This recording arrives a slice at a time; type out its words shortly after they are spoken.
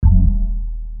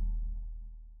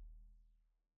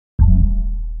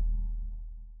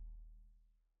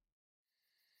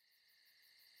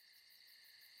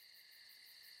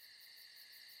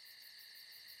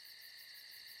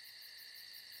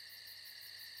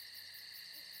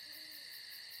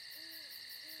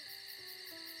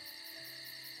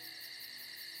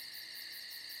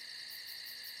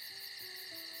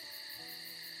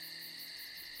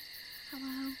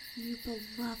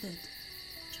beloved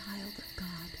child of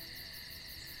God.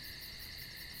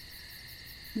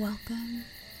 Welcome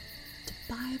to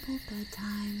Bible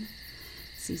Bedtime,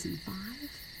 Season 5,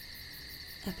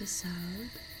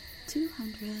 Episode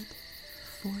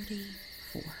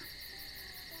 244.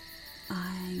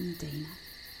 I'm Dana,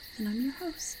 and I'm your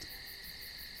host.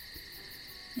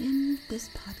 In this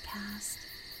podcast,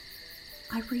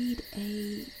 I read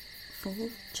a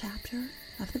full chapter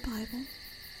of the Bible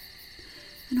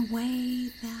in a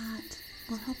way that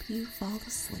will help you fall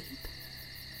asleep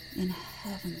in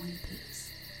heavenly peace.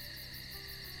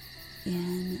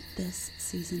 In this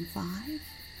Season 5,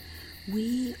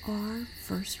 we are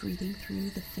first reading through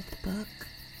the 5th book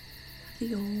of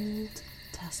the Old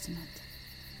Testament,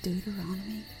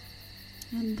 Deuteronomy,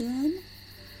 and then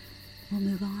we'll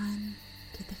move on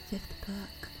to the 5th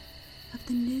book of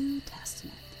the New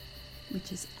Testament,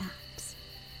 which is Acts.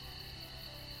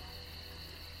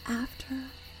 After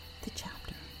the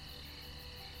chapter,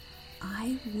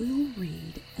 I will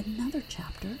read another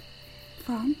chapter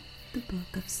from the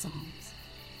book of Psalms.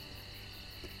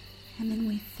 And then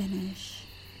we finish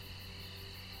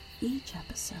each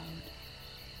episode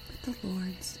with the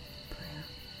Lord's Prayer.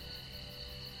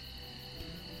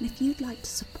 And if you'd like to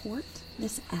support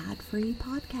this ad-free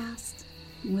podcast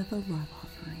with a love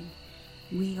offering,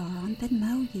 we are on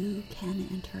Venmo. You can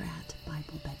enter at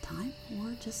Bible Bedtime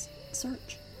or just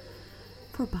search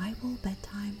for Bible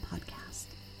Bedtime Podcast.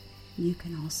 You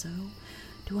can also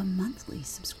do a monthly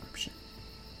subscription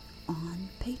on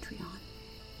Patreon.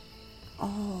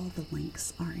 All the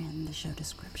links are in the show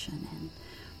description, and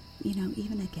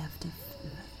even a gift of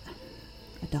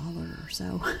 $1 or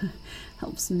so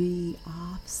helps me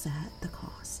offset the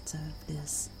costs of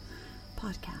this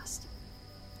podcast.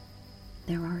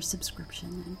 There are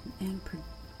subscription and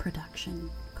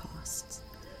production costs.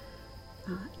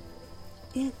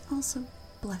 It also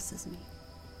blesses me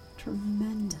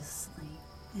tremendously,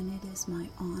 and it is my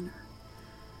honor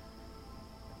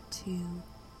to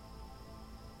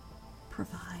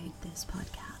provide this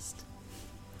podcast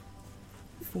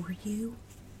for you,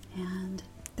 and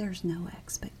there's no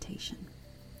expectation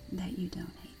that you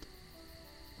donate,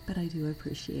 but I do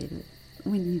appreciate it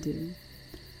when you do.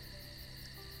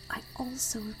 I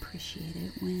also appreciate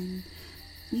it when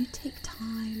you take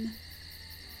time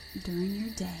during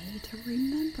your day to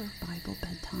remember Bible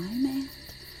Bedtime and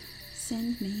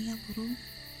send me a little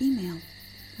email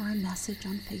or a message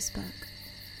on Facebook.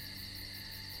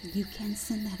 You can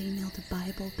send that email to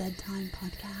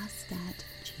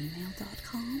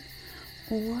BibleBedtimePodcast@gmail.com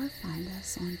or find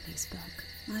us on Facebook.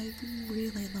 I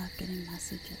really love getting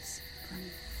messages from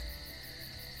you.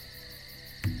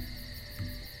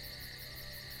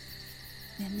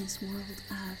 In this world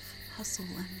of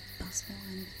hustle and bustle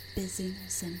and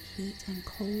busyness and heat and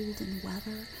cold and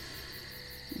weather,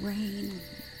 rain and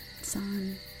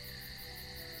sun,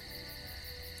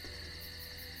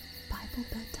 Bible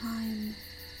Bedtime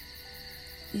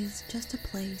is just a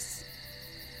place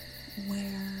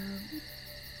where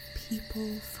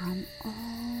people from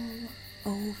all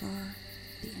over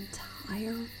the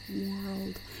entire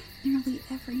world, nearly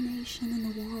every nation in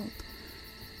the world,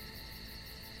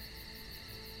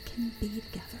 can be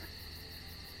together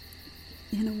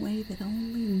in a way that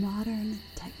only modern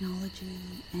technology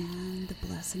and the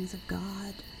blessings of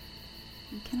God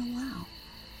can allow.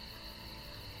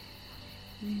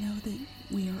 We know that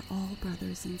we are all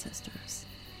brothers and sisters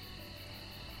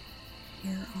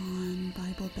here on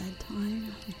Bible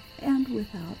Bedtime and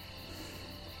without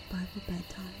Bible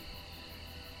Bedtime.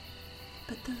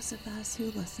 But those of us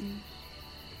who listen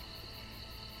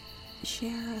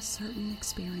share a certain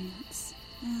experience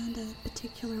and a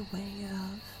particular way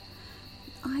of,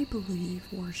 I believe,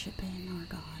 worshiping our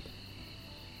God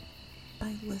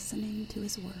by listening to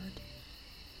His Word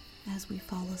as we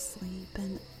fall asleep.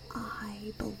 And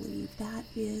I believe that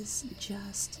is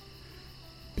just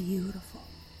beautiful.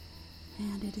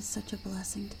 And it is such a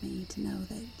blessing to me to know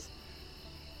that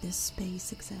this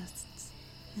space exists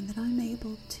and that I'm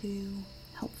able to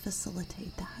help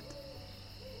facilitate that.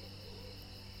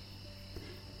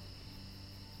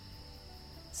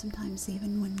 Sometimes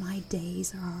even when my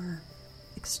days are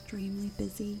extremely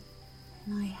busy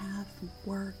and I have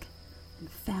work and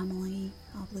family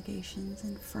obligations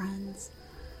and friends,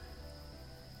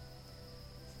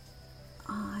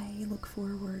 I look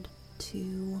forward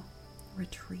to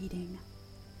retreating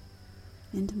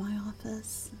into my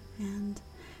office and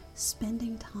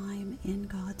spending time in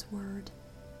God's Word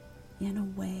in a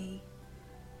way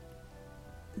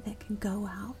that can go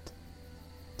out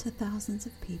to thousands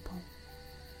of people.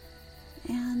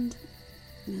 And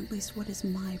at least what is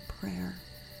my prayer,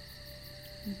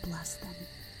 bless them.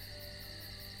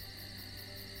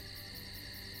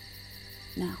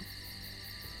 Now,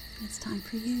 it's time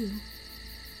for you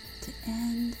to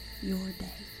end your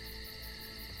day.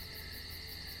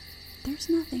 There's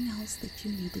nothing else that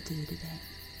you need to do today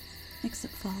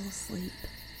except fall asleep.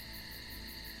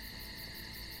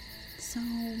 So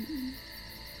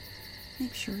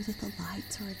make sure that the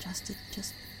lights are adjusted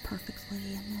just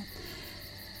perfectly and that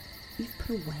you've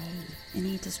put away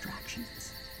any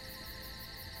distractions.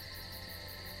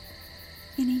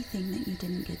 Anything that you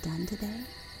didn't get done today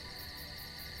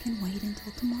can wait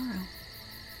until tomorrow.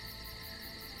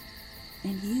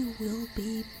 And you will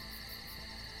be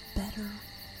better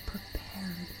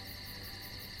prepared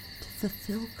to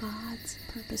fulfill God's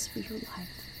purpose for your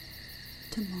life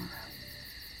tomorrow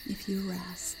if you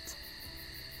rest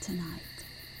tonight.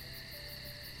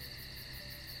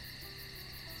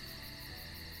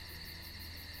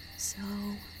 So,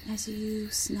 as you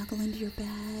snuggle into your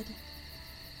bed,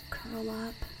 curl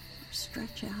up or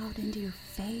stretch out into your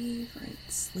favorite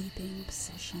sleeping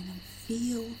position and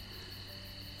feel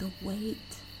the weight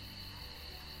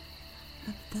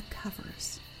of the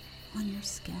covers on your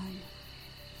skin.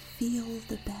 Feel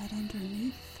the bed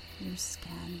underneath your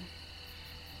skin.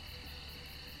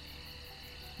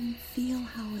 And feel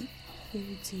how it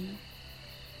holds you.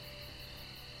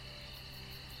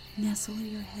 Nestle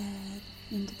your head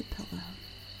into the pillow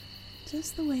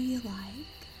just the way you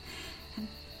like and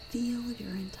feel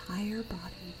your entire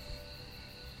body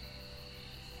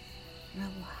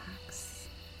relax,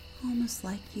 almost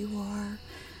like you are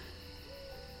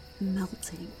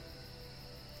melting.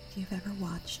 If you've ever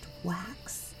watched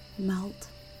wax melt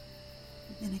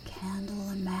in a candle,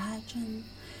 imagine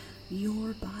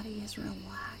your body is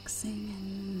relaxing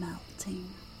and melting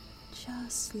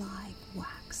just like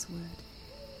wax would.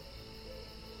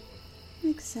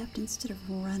 Except instead of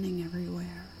running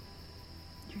everywhere,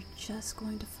 you're just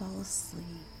going to fall asleep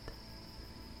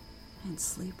and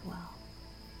sleep well.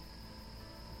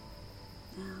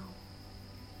 Now,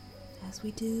 as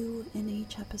we do in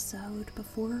each episode,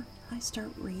 before I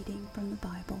start reading from the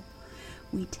Bible,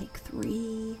 we take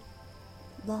 3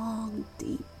 long,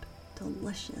 deep,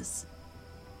 delicious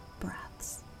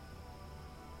breaths.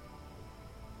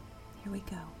 Here we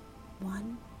go.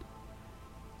 1,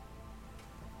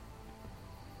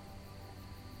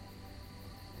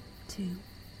 2,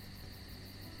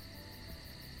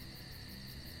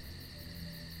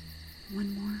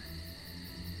 1 more.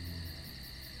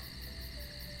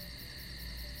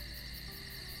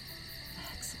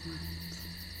 Excellent.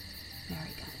 Very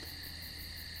good.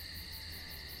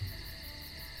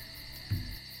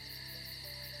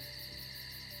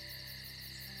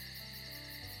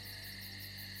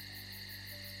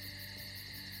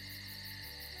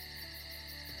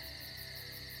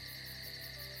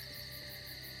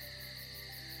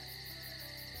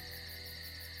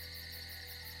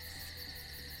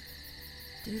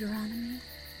 Deuteronomy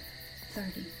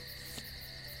 30.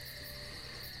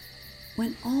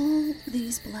 When all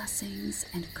these blessings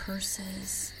and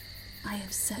curses I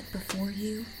have set before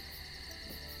you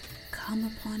come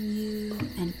upon you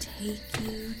and take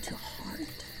you to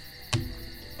heart,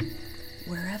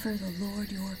 wherever the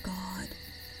Lord your God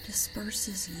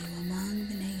disperses you among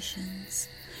the nations,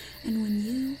 and when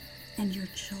you and your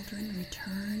children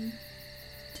return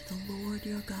to the Lord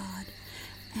your God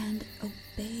and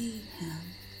obey him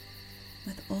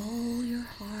with all your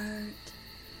heart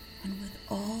and with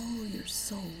all your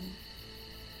soul,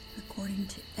 according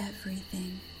to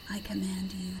everything I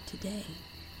command you today,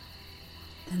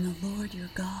 then the Lord your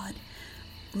God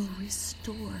will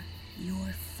restore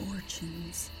your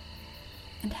fortunes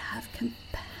and have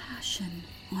compassion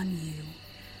on you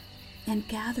and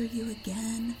gather you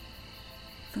again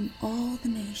from all the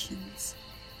nations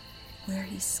where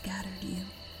he scattered you,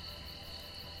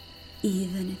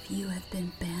 even if you have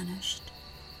been banished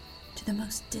to the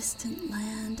most distant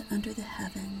land under the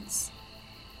heavens.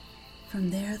 From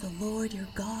there the Lord your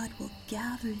God will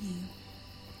gather you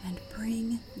and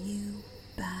bring you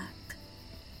back.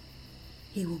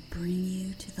 He will bring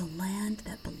you to the land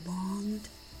that belonged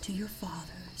to your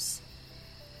fathers,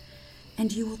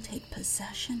 and you will take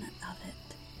possession of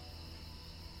it.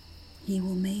 He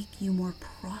will make you more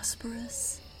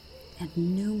prosperous and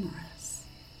numerous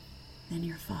than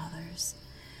your fathers.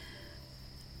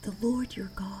 The Lord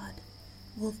your God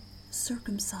will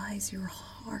circumcise your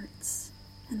hearts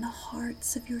and the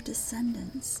hearts of your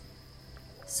descendants,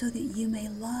 so that you may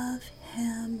love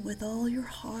him with all your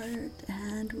heart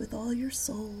and with all your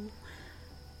soul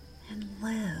and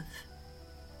live.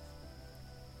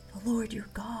 The Lord your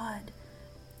God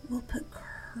will put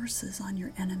curses on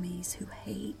your enemies who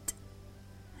hate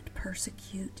and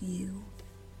persecute you.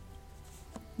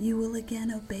 You will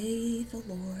again obey the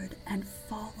Lord and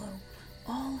follow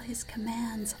his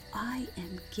commands I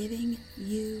am giving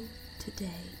you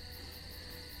today,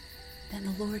 then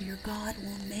the Lord your God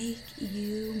will make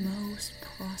you most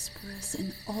prosperous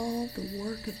in all the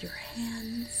work of your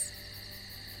hands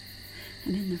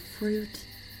and in the fruit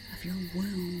of your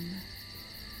womb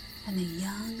and the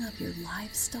young of your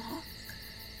livestock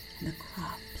and the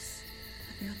crops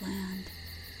of your land.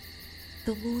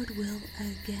 The Lord will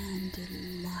again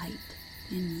delight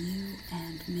in you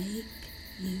and make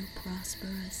you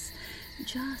prosperous,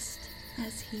 just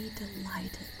as he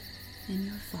delighted in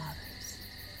your fathers.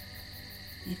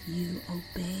 If you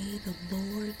obey the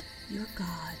Lord your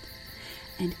God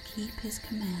and keep his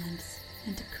commands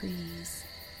and decrees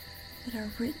that are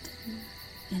written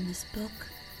in this book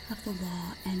of the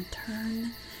law, and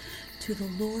turn to the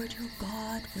Lord your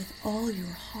God with all your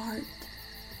heart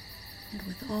and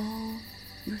with all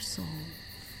your soul.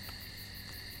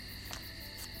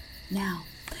 Now,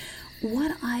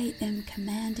 what I am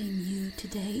commanding you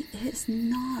today is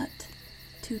not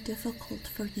too difficult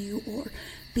for you or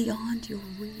beyond your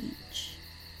reach.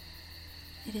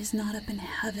 It is not up in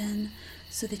heaven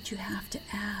so that you have to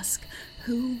ask,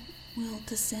 who will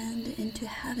descend into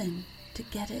heaven to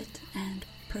get it and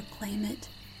proclaim it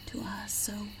to us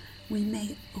so we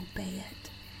may obey it.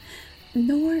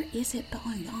 Nor is it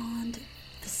beyond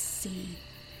the sea,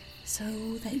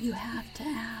 so that you have to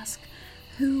ask,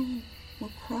 who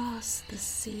will cross the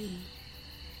sea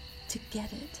to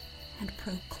get it and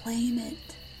proclaim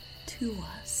it to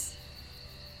us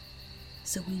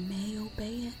so we may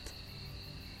obey it?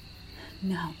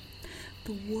 No,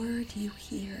 the word you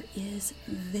hear is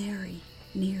very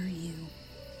near you.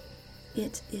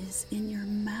 It is in your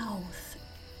mouth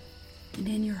and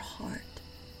in your heart,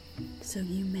 so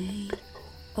you may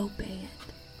obey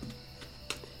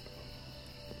it.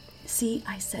 See,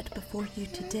 I set before you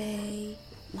today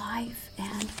life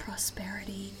and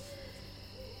prosperity,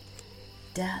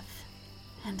 death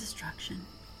and destruction.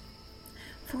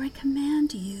 For I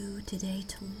command you today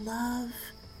to love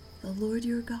the Lord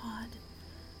your God,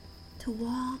 to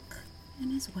walk in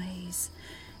his ways,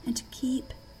 and to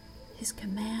keep his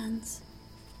commands,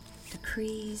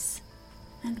 decrees,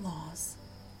 and laws.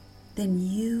 Then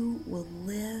you will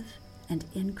live and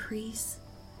increase,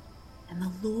 and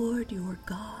the Lord your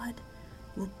God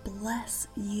will bless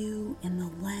you in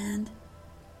the land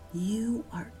you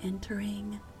are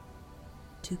entering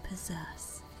to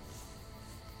possess.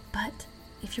 But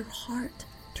if your heart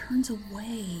turns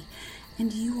away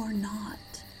and you are not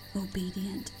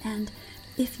obedient, and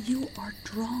if you are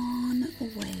drawn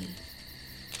away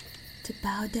to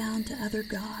bow down to other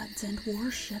gods and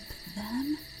worship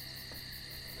them,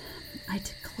 I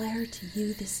declare to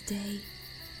you this day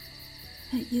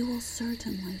that you will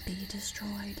certainly be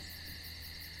destroyed.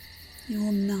 You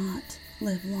will not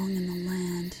live long in the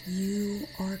land you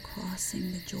are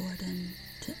crossing the Jordan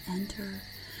to enter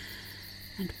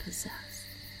and possess.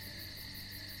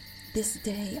 This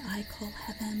day I call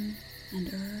heaven and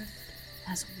earth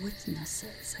as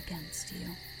witnesses against you,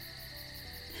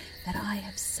 that I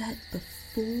have set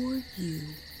before you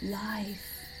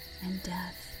life and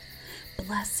death,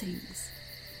 blessings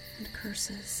and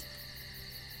curses.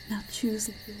 Now choose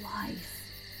life,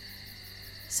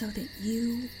 so that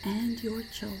you and your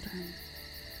children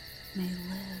may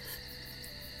live,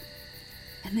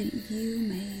 and that you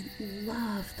may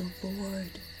love the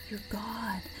Lord your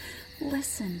God.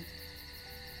 Listen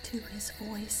to his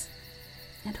voice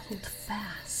and hold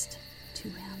fast to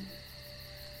him.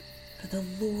 For the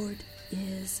Lord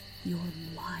is your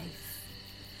life,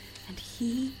 and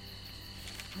he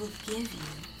will give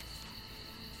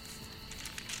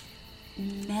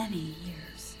you many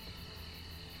years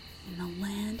in the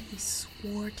land he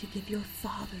swore to give your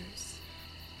fathers,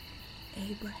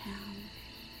 Abraham,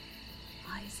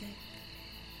 Isaac,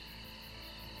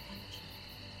 and Jacob.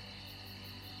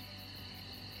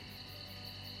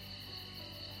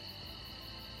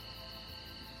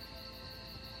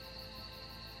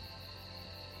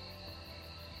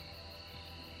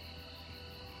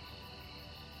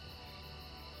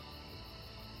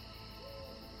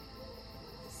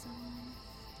 Psalm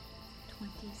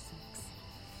 26,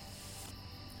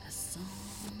 a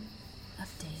Psalm of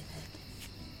David.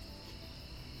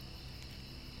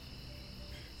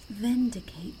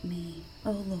 Vindicate me,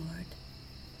 O Lord,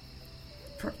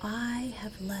 for I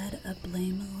have led a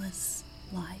blameless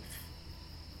life.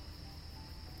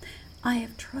 I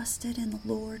have trusted in the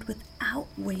Lord without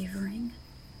wavering.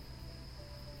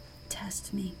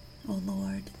 Test me, O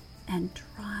Lord, and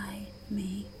try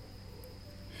me.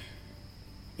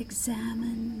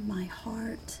 Examine my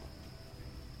heart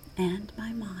and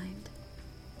my mind,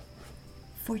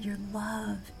 for your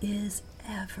love is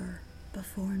ever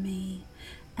before me,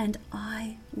 and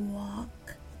I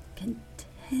walk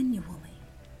continually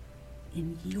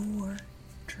in your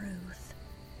truth.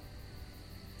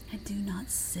 I do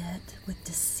not sit with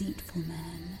deceitful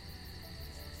men,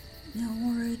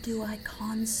 nor do I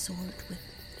consort with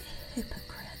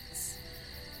hypocrites.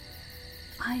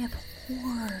 I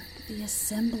abhor the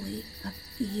assembly of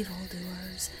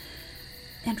evildoers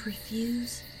and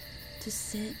refuse to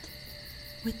sit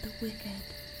with the wicked.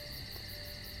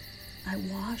 I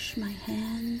wash my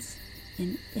hands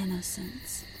in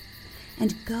innocence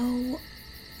and go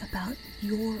about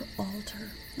your altar,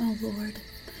 O Lord,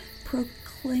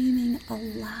 proclaiming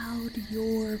aloud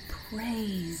your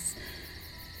praise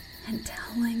and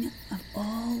telling of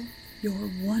all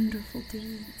your wonderful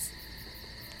deeds.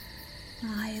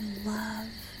 I love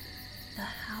the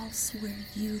house where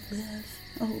you live,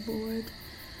 O Lord,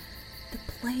 the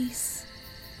place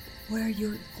where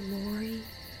your glory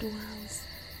dwells.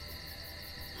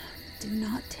 Do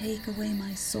not take away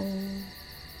my soul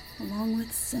along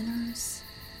with sinners,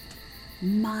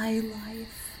 my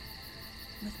life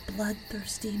with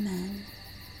bloodthirsty men,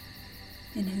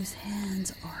 in whose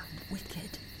hands are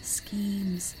wicked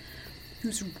schemes,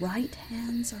 whose right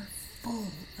hands are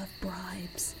full of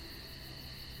bribes.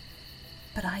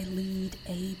 But I lead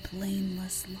a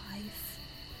blameless life.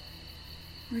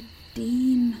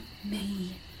 Redeem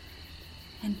me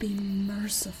and be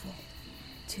merciful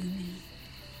to me.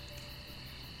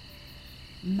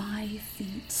 My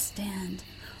feet stand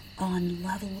on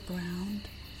level ground.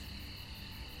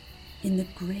 In the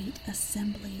great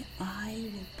assembly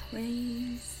I will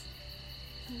praise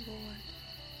the Lord.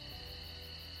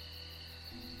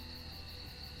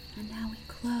 And now we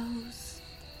close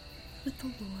with the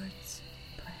Lord's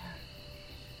Prayer.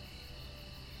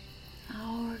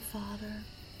 Our Father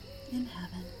in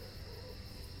heaven,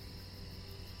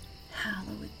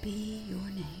 hallowed be your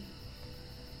name.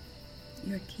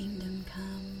 Your kingdom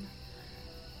come,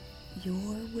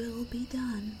 your will be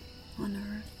done on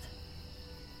earth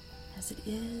as it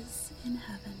is in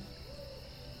heaven.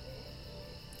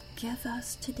 Give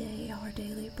us today our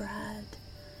daily bread.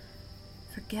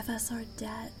 Forgive us our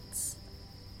debts,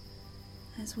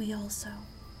 as we also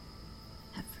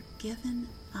have forgiven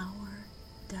our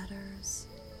debtors.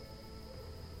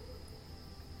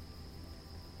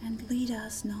 And lead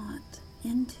us not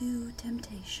into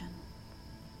temptation,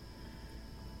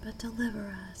 but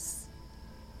deliver us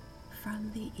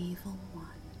from the evil one.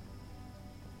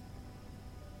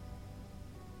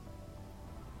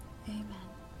 Amen.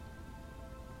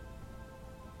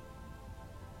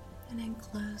 And in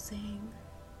closing,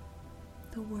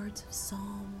 the words of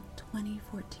Psalm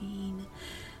 20:14,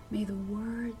 may the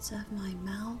words of my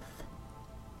mouth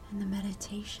and the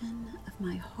meditation of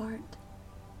my heart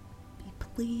be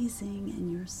pleasing in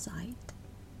your sight,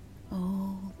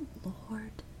 O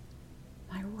Lord,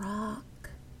 my rock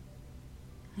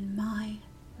and my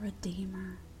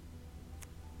Redeemer.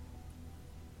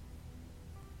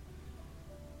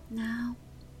 Now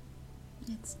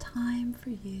it's time for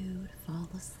you to fall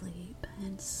asleep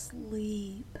and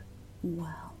sleep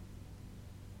well.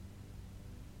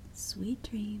 Sweet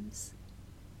dreams.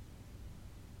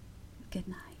 Good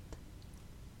night.